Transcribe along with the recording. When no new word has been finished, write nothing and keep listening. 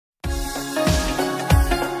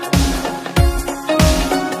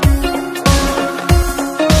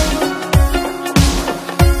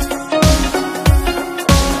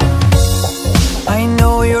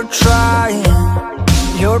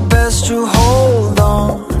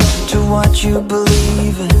what you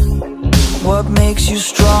believe in, what makes you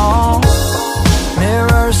strong.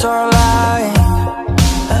 Mirrors are lying,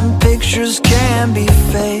 and pictures can be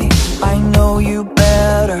fake. I know you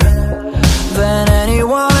better than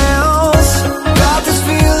anyone else. Got this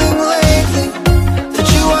feeling lately that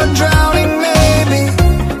you are drowning maybe,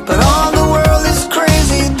 but all the world is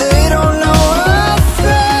crazy, they don't know a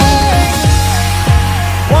thing.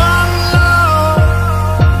 One love,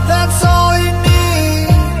 that's all you need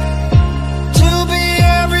to be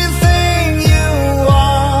everything you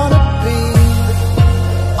wanna be.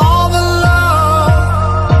 All the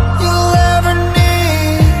love you'll ever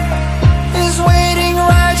need is waiting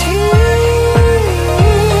right here.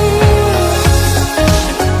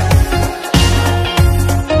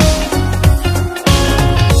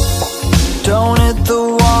 Don't hit the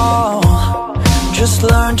wall, just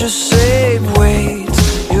learn to save weight.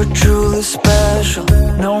 You're truly special,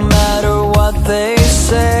 no matter what they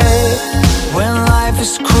say. When life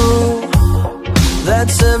is cruel,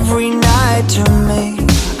 that's every night to me.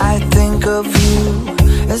 I think of you,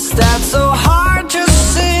 is that so hard to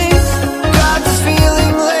see? Got this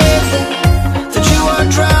feeling lately that you are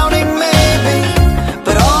drowning maybe,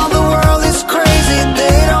 but all the world is crazy,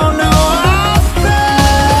 they don't know a thing.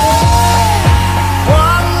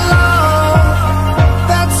 One love,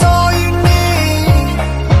 that's all you need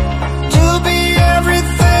to be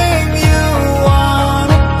everything you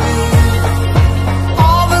wanna be.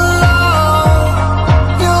 All the love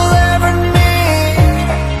you'll ever need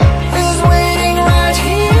is waiting right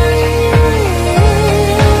here.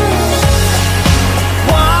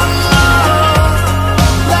 One love,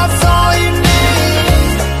 that's all you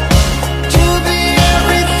need to be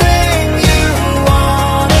everything you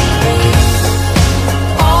wanna be.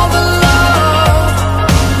 All the love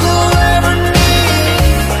you'll ever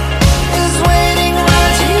need is waiting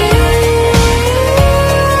right here.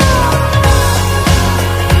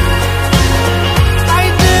 I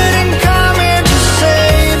didn't come here to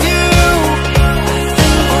save you. I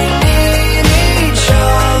think we need each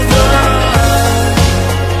other.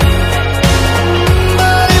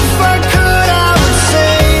 But if I could, I would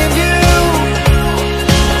save you,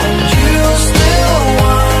 and you'll still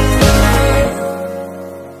wonder.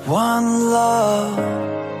 One love,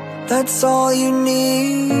 that's all you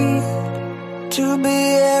need to be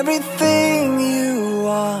everything